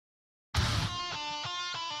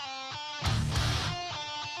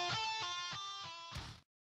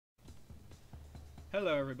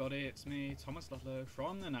Hello everybody, it's me, Thomas Ludlow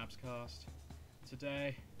from the Nabscast.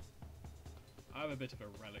 Today, I have a bit of a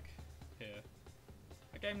relic here.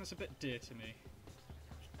 A game that's a bit dear to me.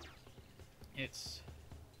 It's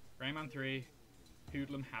Rayman 3,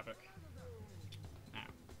 Hoodlum Havoc. Now,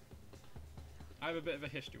 I have a bit of a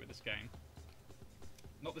history with this game.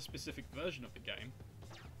 Not the specific version of the game,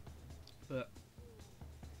 but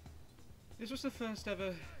this was the first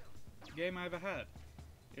ever game I ever had.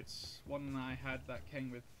 It's one I had that came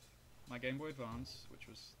with my Game Boy Advance, which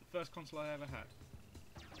was the first console I ever had.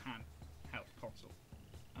 Handheld console.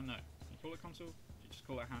 I don't know. You call it console? You just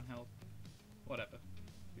call it handheld? Whatever.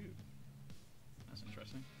 Ooh. That's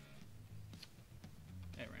interesting.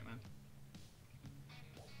 Hey, Rayman.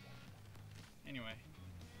 Anyway.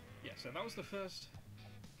 Yeah, so that was the first...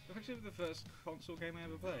 actually the first console game I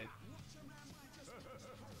ever played.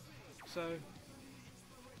 So...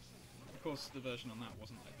 of course, the version on that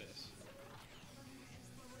wasn't like this,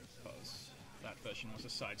 because that version was a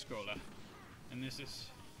side-scroller, and this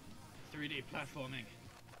is 3D platforming.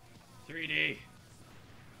 3D!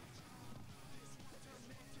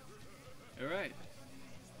 Alright.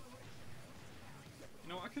 You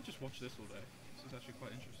know what, I could just watch this all day. This is actually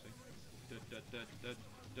quite interesting.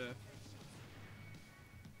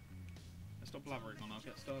 Let's stop blabbering on, I'll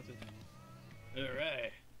get started.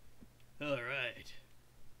 Alright. Alright.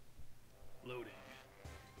 Loading.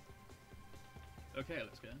 Okay,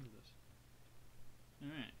 let's get into this.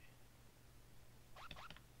 Alright.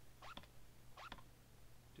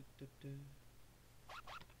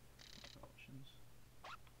 Options.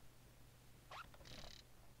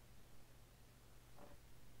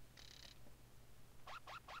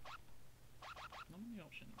 Not many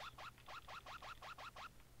options.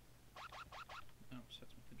 Oh,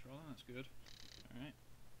 sets my controller, that's good. Alright.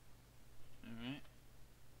 Alright.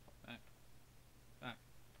 Back. Back.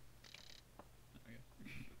 There we go.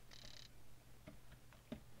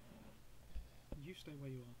 You stay where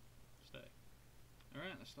you are. Stay.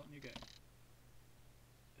 Alright, let's start a new game.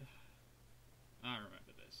 I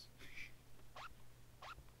remember this.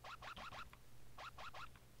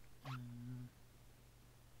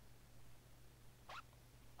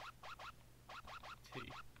 T.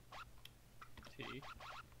 T.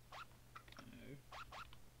 No.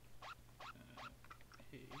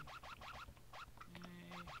 P.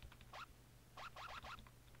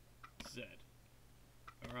 Z.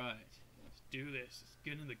 Alright, let's do this. Let's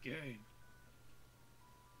get in the game.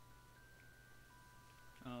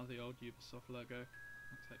 Oh, the old Ubisoft logo.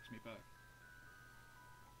 That takes me back.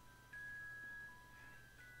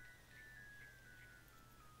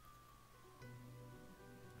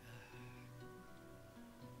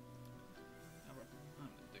 I have an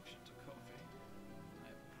addiction to coffee. I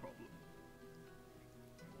have a problem.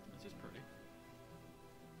 This is pretty.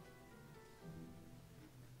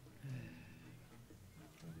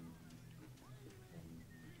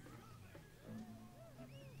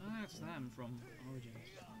 That's them from Origins.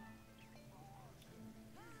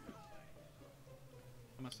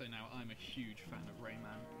 I must say now, I'm a huge fan of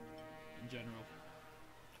Rayman in general.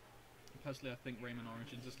 Personally, I think Rayman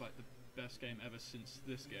Origins is like the best game ever since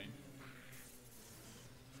this game.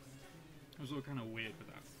 It was all kind of weird with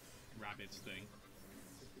that Rabbids thing.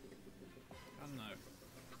 I don't know.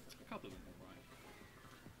 A couple of them were right.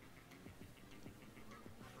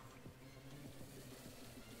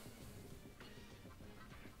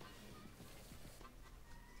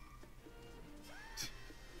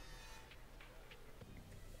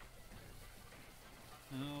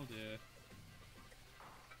 Oh dear.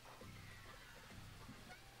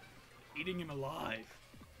 Eating him alive!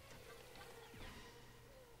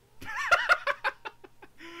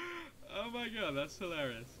 Oh my god, that's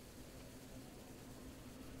hilarious.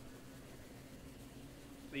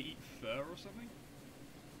 They eat fur or something?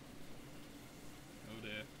 Oh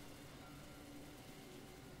dear.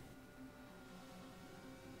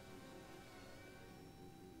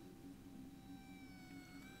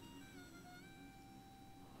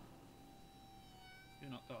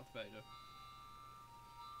 You're not Darth Vader.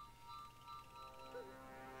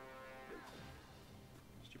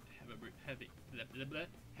 Stupid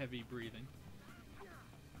heavy breathing.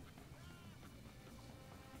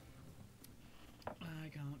 I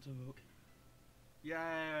can't talk.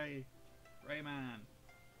 Yay! Rayman!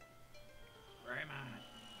 Rayman!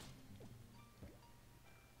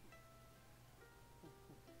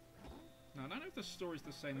 Now I don't know if the story's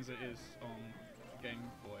the same as it is on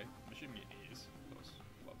Game Boy. I'm assuming it is, because,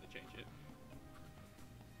 well, they changed it.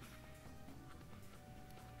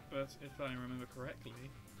 But if I remember correctly,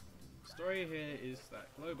 the story here is that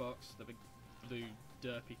Glowbox, the big blue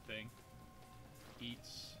derpy thing,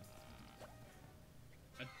 eats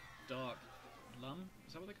dark lum?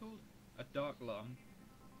 Is that what they're called? A dark lum.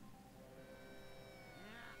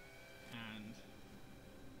 And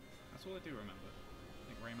that's all I do remember. I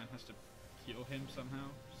think Rayman has to cure him somehow,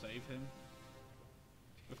 save him,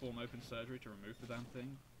 perform open surgery to remove the damn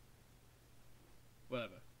thing.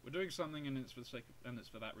 Whatever. We're doing something, and it's for the sake of, and it's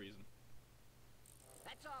for that reason.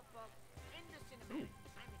 That's all, folks. In the cinema.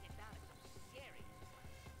 Time to get down to some serious.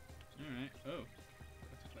 Alright. Oh.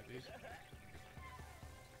 Let's just like these.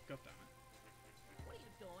 God damn it. What are you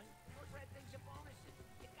doing? Those red things are bonuses.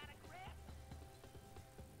 You gotta grab them.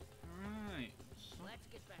 Alright. Let's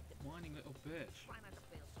get back to Whining little bitch. Try not to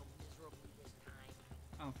fail so miserably this time.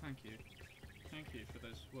 Oh, thank you. Thank you for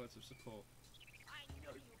those words of support. I knew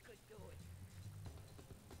you could do it.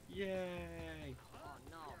 Yay! Oh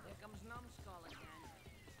no, here comes Numbskull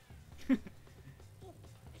again. Ooh,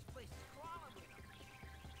 this place is crawling with them.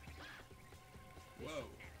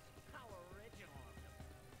 Whoa. How original of them.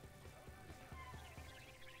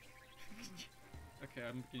 Okay,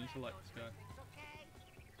 I'm beginning to like this guy. Okay?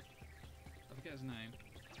 I forget his name.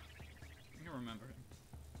 I think I remember him.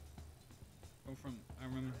 Oh, I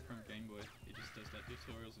remember him from Game Boy. He just does like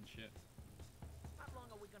tutorials and shit. How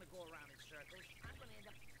long are we gonna go around in circles? I'm gonna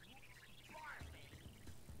end up barfing.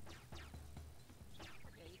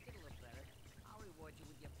 Okay, you did a little better. I'll reward you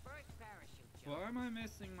with your first parachute jump. Why am I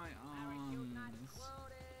missing my Parachute not arms?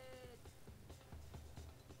 included.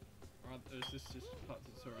 Or is this just part of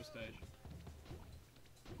the tutorial stage?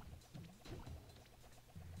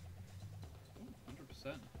 Ooh,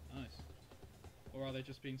 100%. Nice. Or are they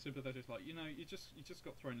just being sympathetic, like, you know, you just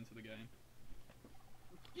got thrown into the game.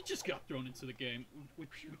 You just got thrown into the game. We're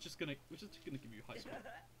just gonna give you high score.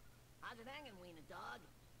 How's it hanging, Wiener Dog?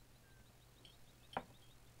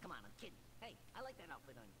 Come on, I'm kidding. Hey, I like that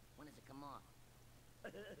outfit on you. When does it come off?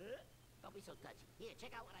 Don't be so touchy. Here,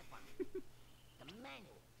 check out what I found. The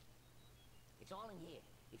manual. It's all in here.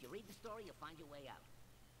 If you read the story, you'll find your way out.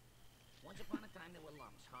 Once upon a time, there were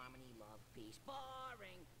lumps. Harmony, love, peace.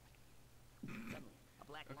 Boring! Suddenly, a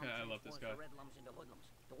black lump I love this transforms guy. the red lumps into hoodlums.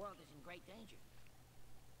 The world is in great danger.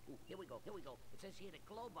 Ooh, here we go, here we go. It says here that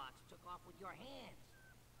Glowbox took off with your hands.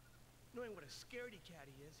 Knowing what a scaredy cat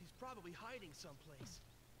he is, he's probably hiding someplace.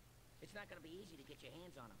 It's not gonna be easy to get your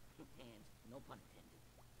hands on him. Hands, no pun intended.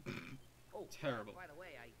 Oh, Terrible. By the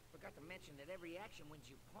way, I forgot to mention that every action wins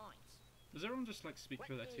you points. Does everyone just like speak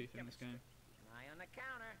through their teeth in this game? Keep an eye on the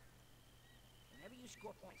counter. Whenever you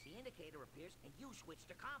score points, the indicator appears, and you switch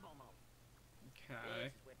to combo mode. Okay.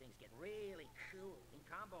 This is where things get really cool. In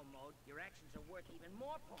combo mode, your actions are worth even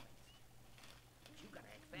more points. But you gotta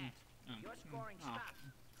act fast. If your scoring stops,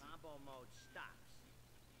 combo mode stops.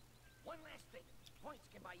 One last thing. Points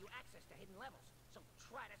can buy you access to hidden levels, so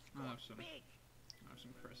try to score big. I have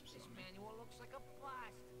some crisps This on me. manual looks like a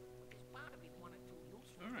blast, but there's bound to be one or two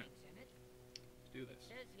useful things in it. Let's do this.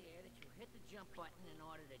 It says here that you hit the jump button in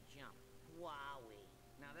order to jump. Wowee.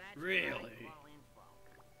 Now that's Really? all info.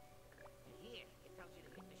 And here, it tells you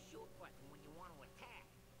to hit the shoot button when you want to attack.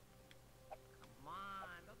 Come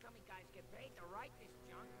on, don't tell me guys get paid to write this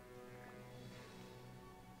junk.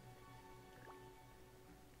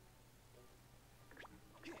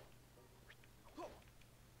 Oh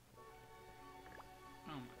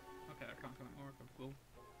my. Okay, I can't collect more. Cool.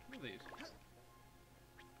 What are these?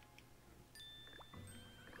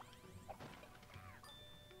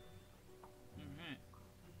 Alright.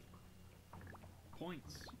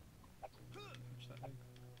 Points. Watch that egg.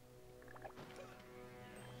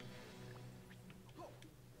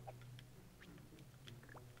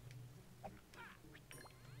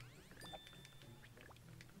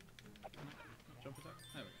 Not jump attack?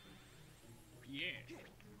 There we go. Yeah!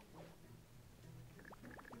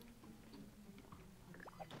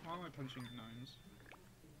 Why am I punching gnomes?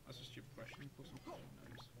 That's a stupid question. Of course I'm punching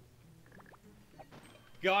gnomes.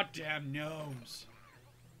 Goddamn gnomes!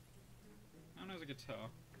 Now knows a guitar.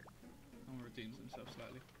 Someone redeems himself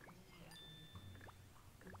slightly.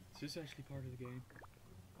 Is this actually part of the game?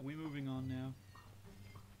 Are we moving on now?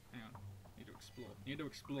 Hang on. Need to explore. Need to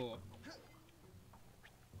explore.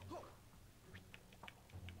 Oh.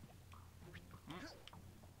 One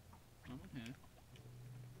here.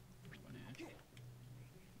 One here.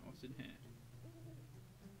 What's in here?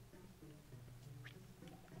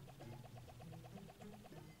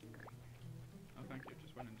 Oh, thank you.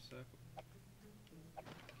 Just went in a circle.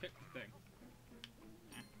 Kick the thing.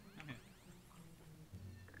 Come here.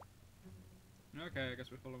 Okay, I guess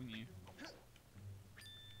we're following you.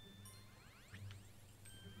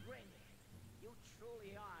 Rayman, you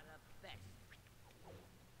truly are the best.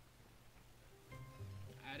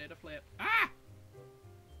 I did a flip. Ah!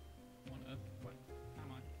 What on earth? What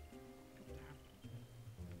am I?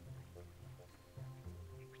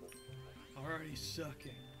 already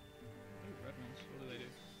sucking. Ooh, red ones. What do they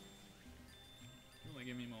do? Oh, they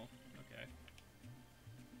give me more. Okay.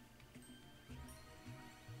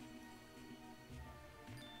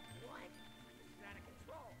 What? This is out of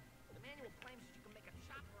control. The manual claims that you can make a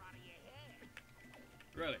chopper out of your hair.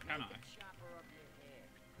 Really? Can I? Make a chopper of your hair.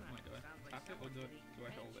 Oh, wait, do I Sounds like tap it or someone's do been eating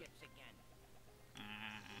I hold it? chips again.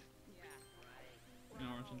 Ah. Yeah, right.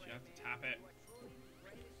 In Origins, you have to tap it. You are truly the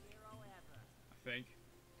greatest hero ever. I think.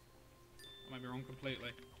 I might be wrong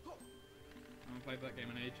completely. I haven't played that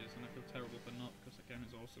game in ages, and I feel terrible for not, because that game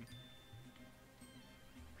is awesome.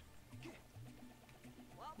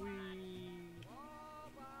 Whee!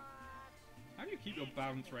 How do you keep your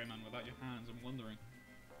balance, Rayman, without your hands? I'm wondering.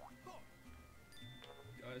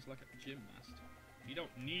 Guy's like a gymnast. You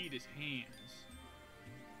don't need his hands.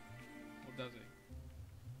 Or does he?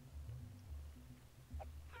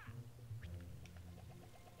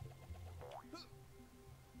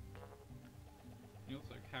 And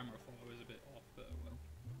also, camera follow is a bit off, but well,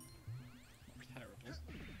 not terrible.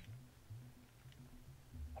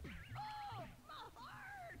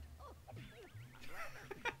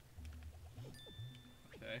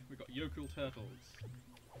 Okay, we got yokel turtles.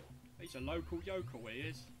 He's a local yokel, he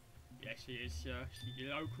is. Yes, he is, sir. He's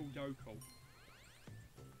a local yokel.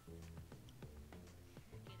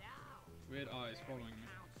 Get out. Weird eyes following me.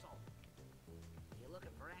 Council. You're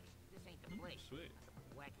looking for action? This ain't the place. Sweet. Not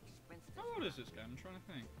the wacky spinsters. Oh, what is this game? I'm trying to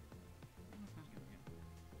think.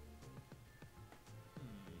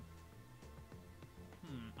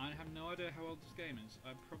 I have no idea how old this game is.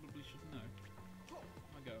 I probably should know. Where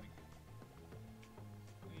am I going?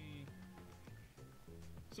 Whee.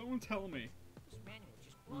 Someone tell me. This manual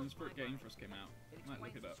just When blows Spirit my Game mind. first came out. It Might look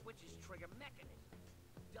explains it the up. switch's trigger mechanism.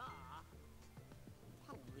 Duh.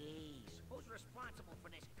 Please. Who's responsible for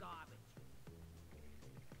this garbage?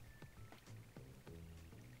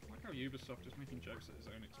 I like how Ubisoft is making jokes at his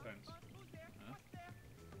own expense. Huh?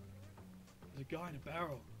 There's a guy in a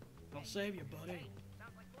barrel. I'll save you, buddy. Hey,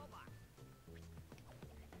 sounds like robots.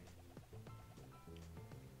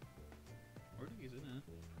 Where do you get in there?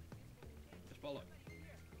 Just follow.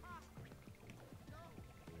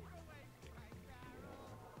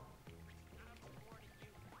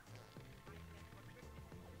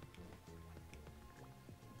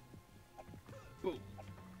 Boom.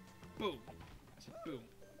 Boom. I said boom.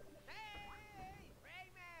 Hey,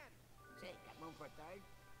 Rayman! Say, got room for a third?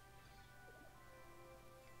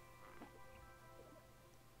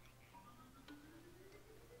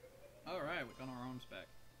 Alright, we got our arms back.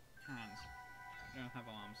 Hands. We don't have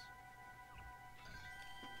arms.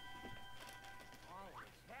 Oh,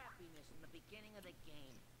 it's happiness in the beginning of the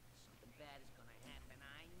game. Something bad is gonna happen,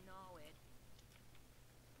 I know it.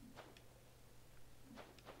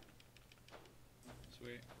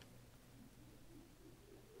 Sweet.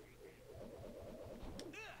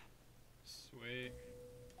 Sweet.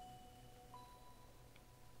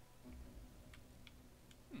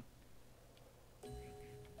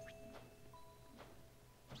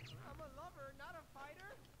 I'm a lover, not a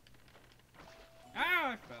fighter.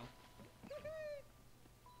 Ah, I fell.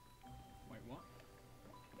 Wait, what?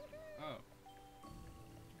 Oh.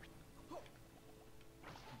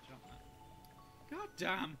 Can't jump that. God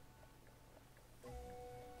damn!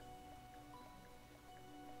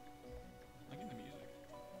 I get the music.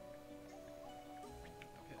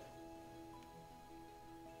 Okay.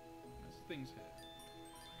 There's things here.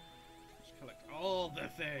 Just collect all the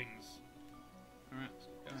things! Alright, let's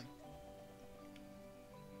keep going.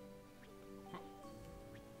 Huh.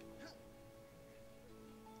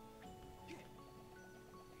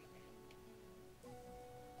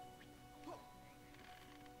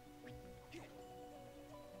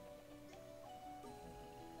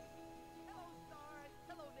 Hello, stars.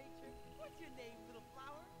 Hello, nature. What's your name, little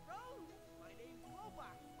flower? Rose. My name's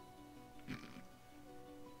Robot.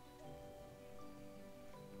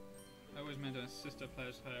 I always meant a sister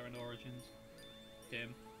plays her in Origins.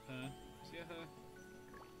 Him. Her. Is he a her?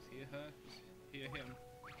 Is he a her? Is he a him?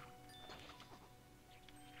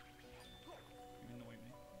 You annoy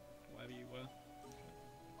me. Whatever you were.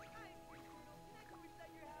 Hi, Bruno. Can I come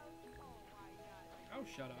inside your house? Oh, why not? Oh,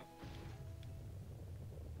 shut up.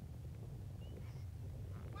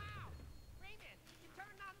 Wow! Rayman, you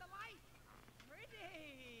turned on the light.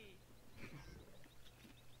 Pretty.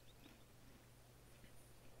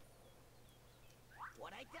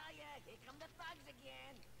 What'd I tell ya? Here come the thugs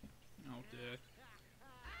again. Oh, dear.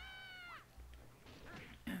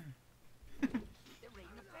 They're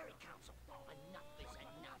raiding the Fairy Council. Oh, enough is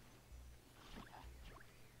enough.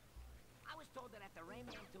 I was told that after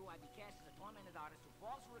Rayman 2, I'd be cast as a tormented artist who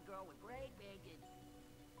falls for a girl with great big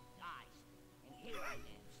eyes. And here I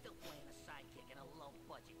am, Still playing a sidekick in a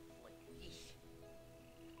low-budget flick. Yeesh.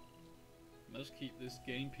 Must keep this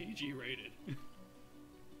game PG rated.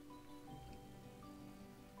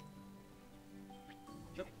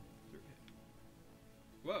 Jump through here.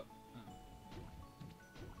 Whoa! Oh.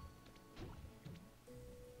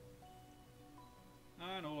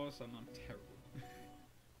 And all of a sudden I'm terrible.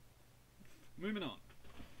 Moving on.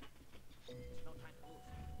 There's no time to lose.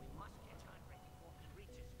 We must catch Andre before he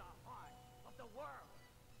reaches the heart of the world.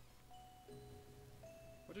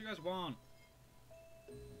 What do you guys want?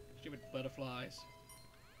 Stupid butterflies.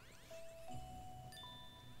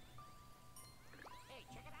 Hey,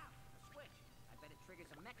 check it out. A switch. I bet it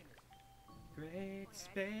triggers a mechanism. Great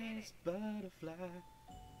space butterfly,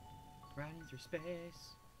 riding through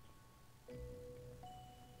space.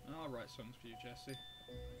 I'll write songs for you, Jesse.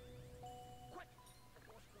 Quick! The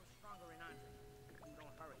force grows stronger in Andre. If you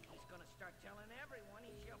don't hurry, he's gonna start telling everyone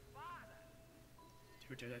he's your father.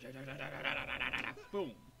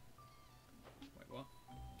 Boom. Wait, what?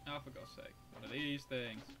 Oh, for God's sake. One of these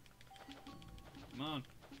things. Come on.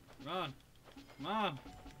 Come on. Come on.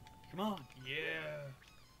 Come on. Yeah.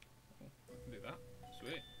 Oh, I can do that.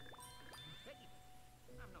 Sweet. Piggy,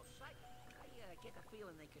 I'm no psychic. I get the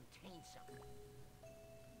feeling they contain something.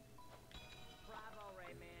 Bravo,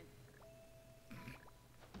 Rayman.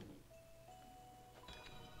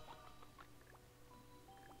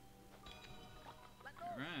 Let go.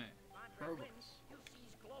 Alright. Andre Progress. wins. He'll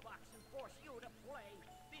seize Globox and force you to play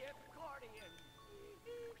the accordion.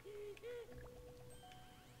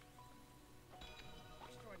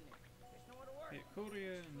 Extraordinary. There's no other word. The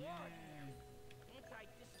accordion, yeah.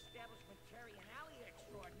 Anti-disestablishmentarian alley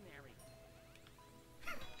extraordinary.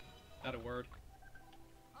 That a word?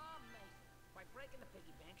 Amazing. By breaking the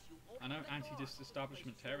piggy banks, you open I know the door.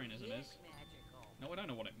 anti-disestablishmentarianism is. Magical. No, I don't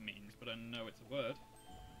know what it means, but I know it's a word.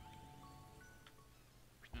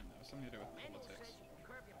 I don't know, something to do with Manual politics. says you can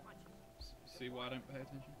curve your punches. See why I don't pay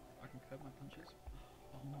attention? I can curve my punches.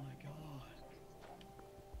 Oh my god.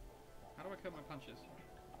 How do I curve my punches?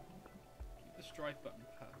 Keep the strife button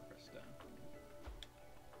pressed down.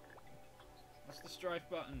 What's the strife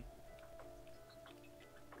button?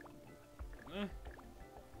 Hang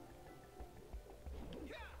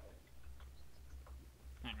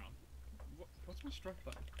on. What's my strife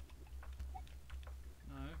button?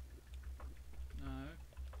 No. No.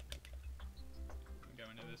 I'm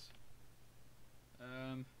going into this.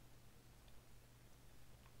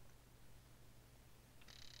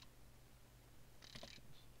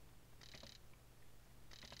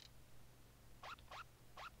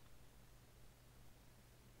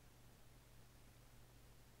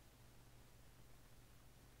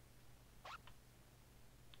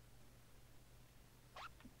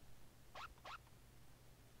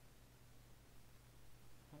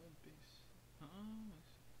 Hold B. Oh,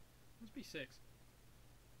 what's B6?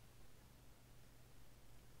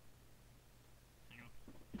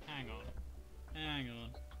 Hang on. Hang on.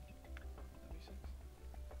 Is that B6?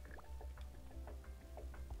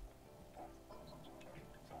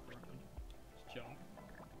 It's broken. It's junk.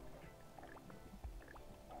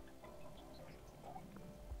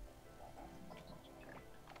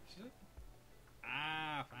 This is it?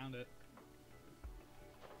 Ah, found it.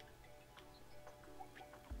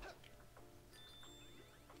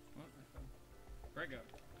 What? I found. Great go.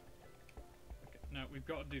 Okay, no, we've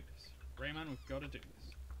got to do this. Rayman, we've got to do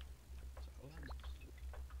this. So hold on.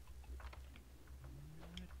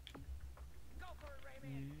 Go for it,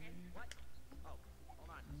 Rayman. And what? Oh, hold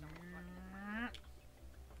on. Someone's talking.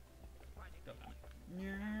 Project God damn it.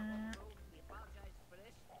 we apologize for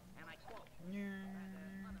this, and I quote. He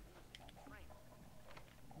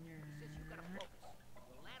says you gotta focus.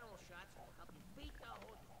 The lateral shots will help you beat the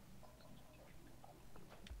whole.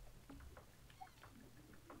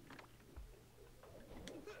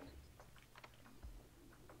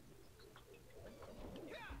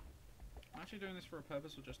 I'm actually doing this for a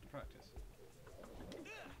purpose or just to practice?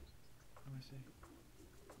 Oh, I see.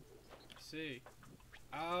 I see.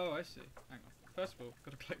 Oh, I see. Hang on. First of all,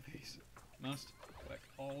 gotta click these. Must click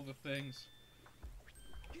all the things.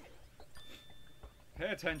 Pay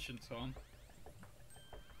attention, Tom.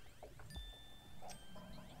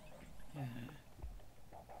 Yeah.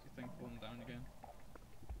 Is your thing falling down again?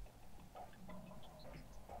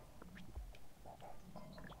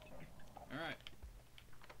 Alright.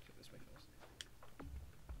 Go this way first.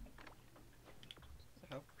 What the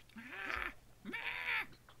hell?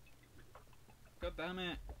 God damn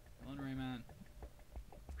it! Come on, Rayman.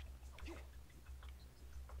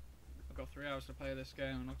 I've got 3 hours to play this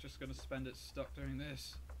game. I'm not just gonna spend it stuck doing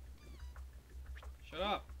this. Shut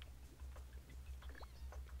up!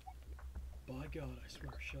 by God, I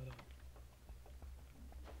swear, shut up.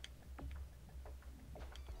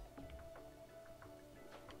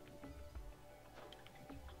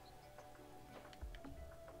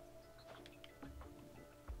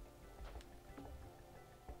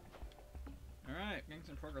 Alright, getting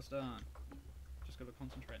some progress done. Just gotta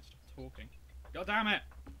concentrate and stop talking. God damn it!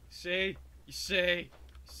 See? You see?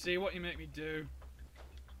 See what you make me do?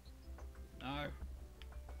 No. Alright,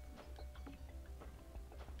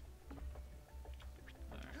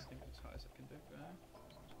 I think it's as high as I can do.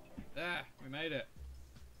 There! We made it!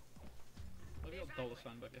 Look at that dollar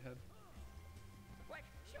sign above your head. Quick,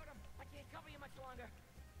 shoot him! I can't cover you much longer.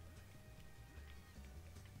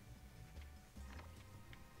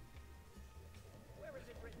 Where is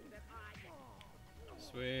it written that I...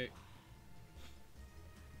 Sweet.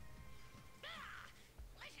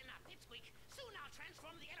 Listen up, Pipsqueak. Soon I'll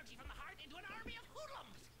transform the energy from the heart into an army of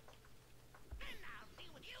hoodlums. And I'll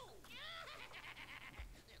deal with you.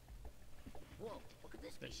 Whoa, what could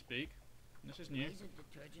this They be? speak. This is new. Laser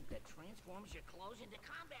detergent that transforms your clothes into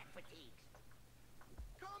combat fatigues.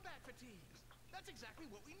 Combat fatigues. That's exactly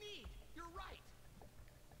what we need. You're right.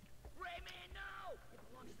 Rayman, no! It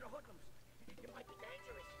belongs to the hoodlums. It might be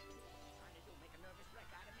dangerous. Trying to make a nervous wreck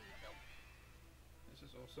out of me. This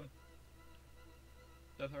is awesome.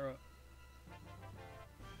 Death her up.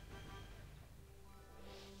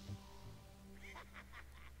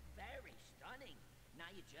 Very stunning. Now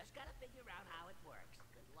you just gotta figure out how it works.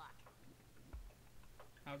 Good luck.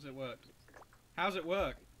 How does it work? How's it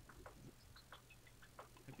work?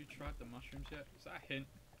 Have you tried the mushrooms yet? Is that a hint?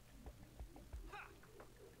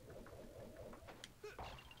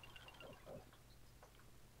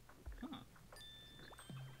 Huh.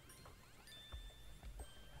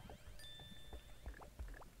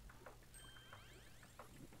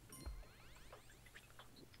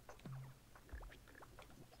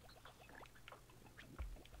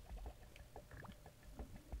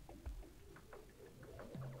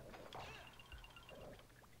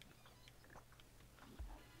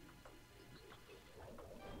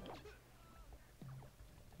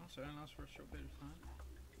 So it only lasts for a short bit of time.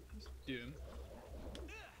 Let's do him.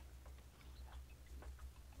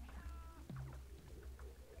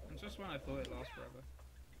 And just when I thought it lasts forever.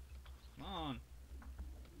 Come on.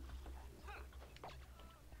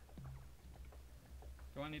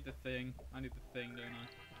 Do I need the thing? I need the thing, don't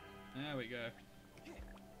I? There we go.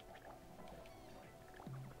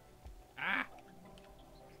 Ah!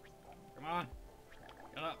 Come on.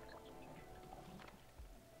 Get up.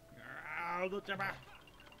 Ah, the jabber.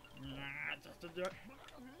 Just to do it.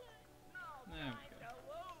 No There we time go. to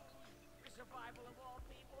lose. The survival of all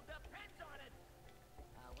people depends on it.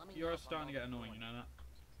 Let me know You're if I'm starting to get overboard. annoying, you know that?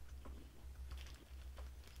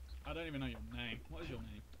 I don't even know your name. What is your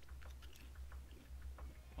name?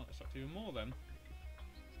 Oh, that sucks even more then.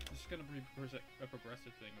 This is going to be a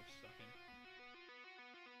progressive thing of sucking.